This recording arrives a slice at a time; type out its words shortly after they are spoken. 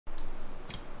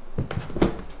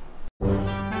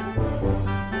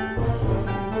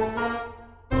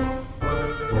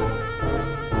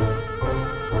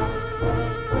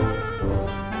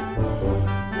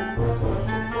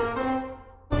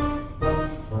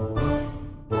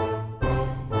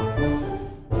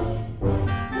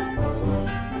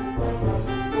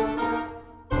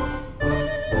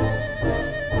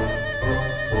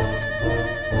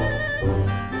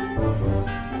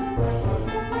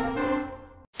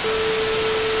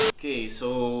Okay,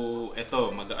 so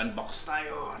eto, mag-unbox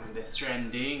tayo ng Death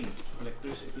Stranding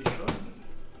Collector's Edition.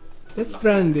 Death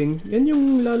Stranding? Yan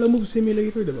yung Lalamove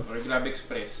Simulator, diba? Or Grab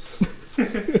Express.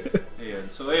 Ayun.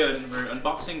 So ayun, we're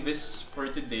unboxing this for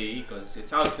today because it's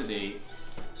out today.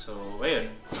 So ayun,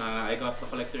 I got the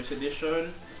Collector's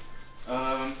Edition.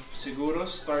 Siguro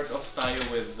start off tayo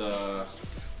with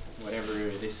whatever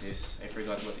this is. I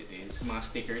forgot what it is. Mga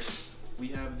stickers. We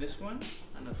have this one.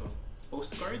 Ano to?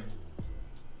 Postcard?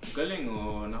 Galing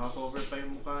oh, naka-cover pa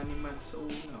yung mukha ni Matt sa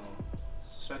una oh.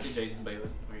 Strategized ba yun?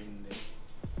 Or hindi?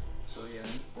 So yan,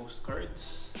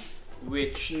 postcards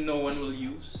which no one will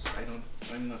use.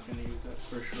 I'm not gonna use that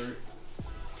for sure.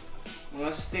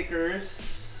 Mga stickers.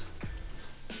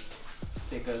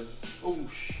 Oh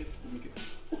shit,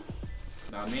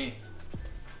 dami.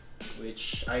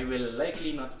 Which I will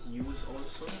likely not use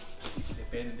also.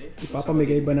 Depende.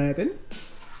 Ipapamigay ba natin?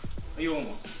 Ayun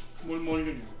mo. Small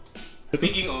yun.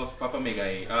 Speaking of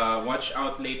papamigay, watch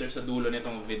out later sa dulo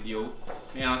nitong video.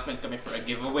 May announcement kami for a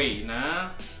giveaway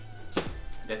na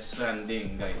Death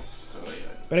Stranding, guys. So,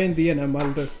 ayan. Pero hindi yan,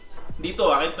 mahal to.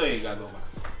 Dito, akin to eh, gagawa.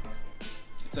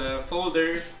 It's a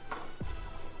folder.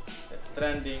 Death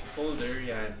Stranding folder,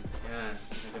 yan. Yan,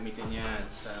 nagamitin yan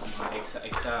sa mga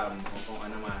exam o kung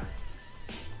ano man.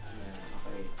 Yan,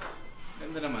 okay.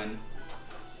 Ganda naman.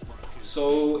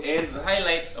 So, and the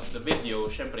highlight of the video,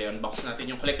 syempre, unbox natin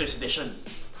yung Collector's Edition.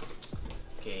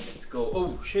 Okay, let's go.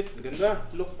 Oh, shit, ganda.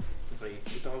 Look. Okay,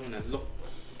 dito ka muna. Look.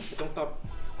 Itong top.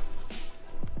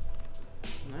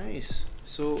 Nice.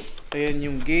 So, ayan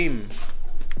yung game.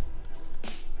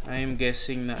 I'm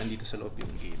guessing na andito sa loob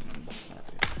yung game. Unbox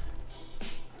natin.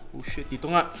 Oh, shit. Dito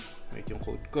nga. Wait, yung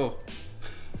code ko.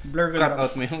 Blur Cut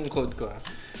out mo yung code ko, ha.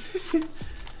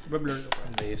 Blur ko.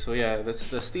 Okay, so yeah, that's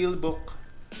the steelbook.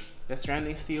 Death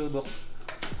Stranding steelbook.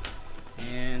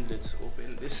 And let's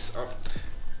open this up.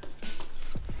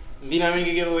 Hindi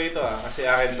namin giveaway ito kasi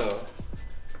akin to.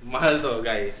 Mahal to,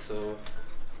 guys. So,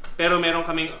 pero meron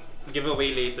kaming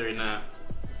giveaway later na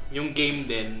yung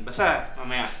game din. Basta,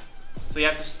 mamaya. So you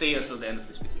have to stay until the end of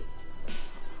this video.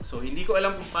 So hindi ko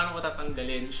alam kung paano ko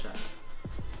tatanggalin siya.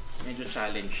 Medyo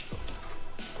challenge to.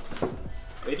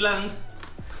 Wait lang.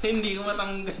 Hindi ko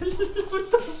matanggal. What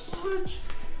the fuck?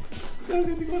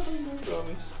 Hindi ko matanggal,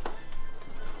 promise.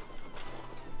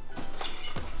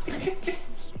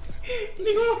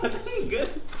 Hindi ko matanggal.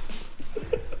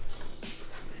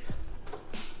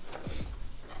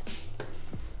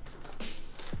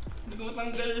 Hindi ko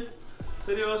matanggal.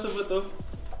 Seryoso ba to?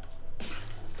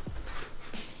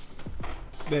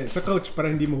 Hindi, sa couch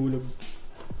para hindi mahulog.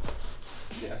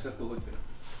 Hindi, asa tuhod ko na.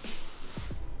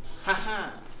 Haha!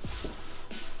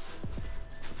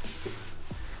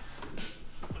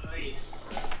 Ay!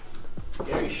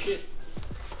 Scary shit!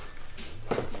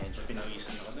 Medyo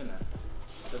pinawisan ako dun ah.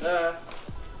 Tada!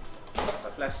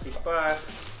 Pa-plastic pa!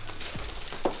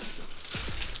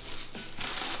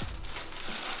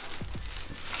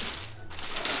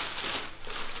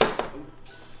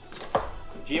 Oops!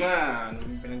 Kojima!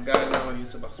 Anong pinaggalang ako dito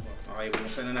sa box mo? Okay,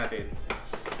 buksan na natin.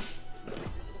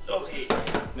 Okay.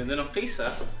 Ganda ng case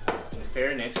ah. In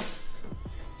fairness.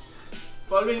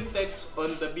 Following text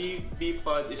on the BB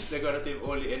pod is decorative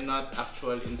only and not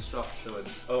actual instructions.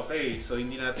 Okay, so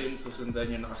hindi natin susundan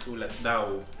yung nakasulat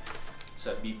daw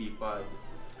sa BB pod.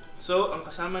 So, ang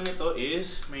kasama nito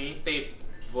is may tape.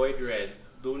 Void red.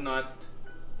 Do not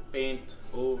paint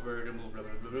over, remove, blah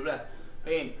blah blah blah blah.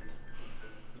 Paint.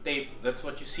 Tape. That's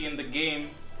what you see in the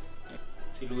game.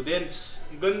 Si Ludens.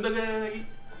 Ang ganda guys.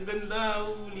 Ang ganda.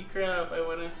 Holy crap. I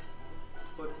wanna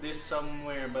put this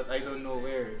somewhere but I don't know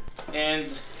where. And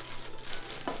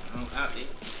ang ating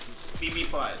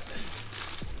BB pod.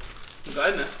 Ang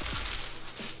gaan ah.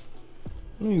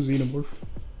 Ano yung Xenomorph?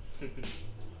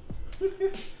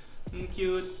 Ang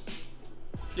cute.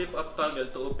 Flip up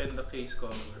toggle to open the case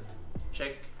cover.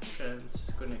 Check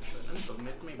trans connection. Ano to?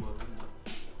 May button ba?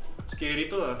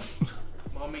 Scary to ah.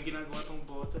 Baka may ginagawa tong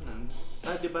button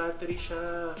ah. Di battery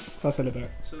siya. Sasalita.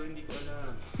 So hindi ko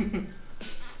alam.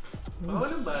 Baka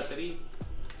walang battery.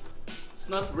 It's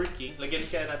not working. Lagyan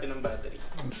kaya natin ng battery.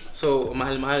 So,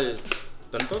 mahal-mahal.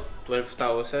 Ano to?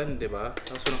 12,000, di ba?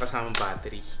 Tapos walang kasamang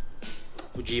battery.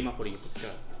 Kojima, kuripot ka.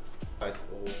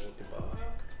 Oh, di ba?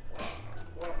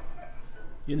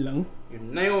 Yun lang? Yun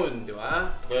na yun, di ba?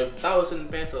 12,000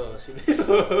 pesos.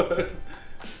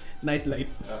 Nightlight.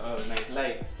 Oo,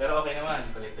 nightlight. Pero okay naman,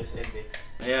 collector's edit.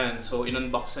 Ayan, so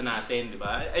in-unbox na natin, di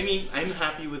ba? I mean, I'm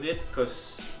happy with it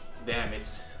because, damn,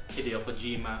 it's Hideo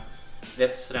Kojima,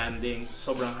 Death Stranding.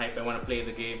 Sobrang hype, I wanna play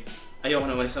the game. Ayoko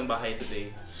na malis ng bahay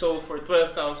today. So, for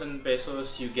 12,000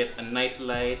 pesos, you get a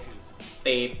nightlight,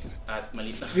 tape at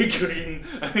maliit na figurine.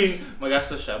 I mean,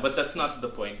 magastos siya. But that's not the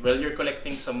point. Well, you're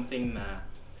collecting something na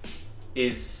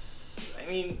is, I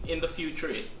mean, in the future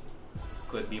it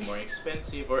could be more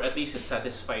expensive, or at least it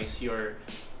satisfies your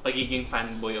pagiging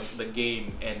fanboy of the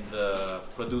game and the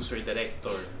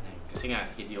producer-director. Kasi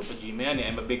nga, Hideo Kojima yan.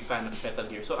 I'm a big fan of Metal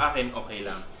Gear. So akin, okay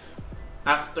lang.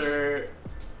 After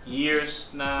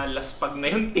years na laspag na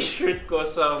yung t-shirt ko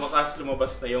sa wakas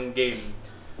lumabas na yung game.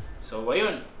 So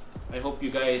ayun, I hope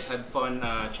you guys had fun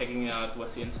checking out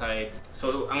what's inside.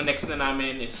 So ang next na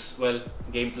namin is, well,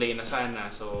 gameplay na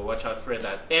sana. So watch out for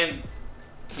that. And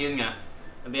yun nga,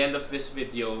 at the end of this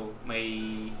video,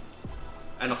 may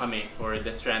ano kami for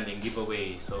Death Stranding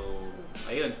giveaway. So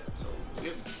ayun. So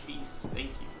peace. Thank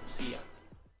you. See ya.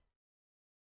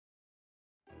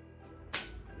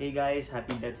 Hey guys,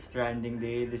 happy Death Stranding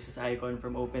Day. This is Icon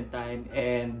from Open Time,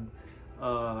 and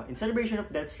in celebration of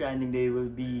Death Stranding Day,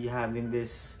 we'll be having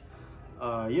this,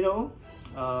 in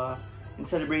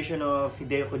celebration of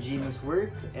Hideo Kojima's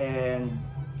work and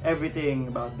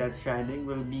everything about Death Stranding,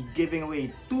 we'll be giving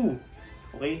away two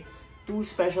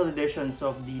special editions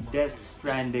of the Death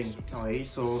Stranding. Okay,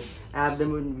 so I have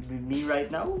them with me right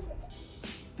now.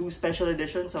 Two special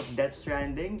editions of Death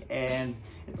Stranding, and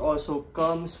it also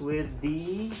comes with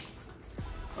the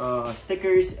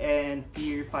stickers and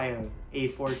clear file,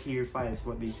 A4 clear file is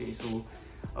what they say. So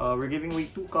we're giving away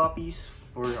two copies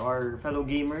for our fellow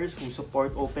gamers who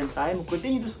support Open Time, who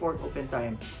continue to support Open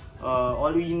Time.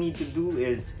 All you need to do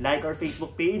is like our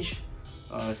Facebook page,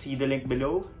 see the link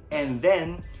below, and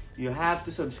then you have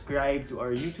to subscribe to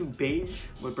our YouTube page,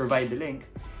 we'll provide the link,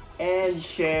 and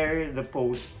share the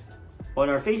post on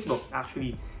our Facebook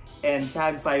actually, and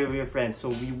tag 5 of your friends.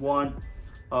 So we want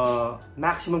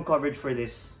maximum coverage for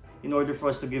this in order for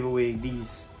us to give away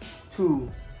these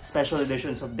two special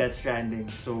editions of Death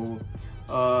Stranding. So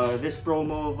this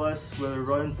promo of us will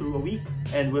run through a week,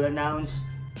 and we'll announce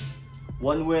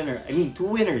two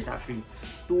winners actually.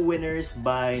 Two winners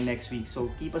by next week.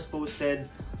 So keep us posted,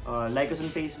 like us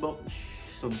on Facebook,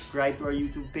 subscribe to our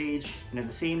YouTube page, and at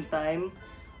the same time,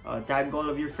 tag all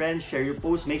of your friends, share your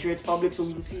post, make sure it's public so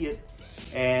we'll see it.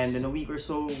 And in a week or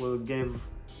so, we'll give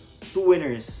two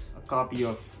winners a copy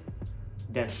of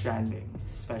Death Stranding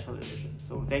Special Edition.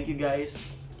 So thank you guys,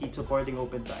 keep supporting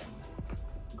Open Time.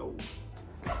 Go!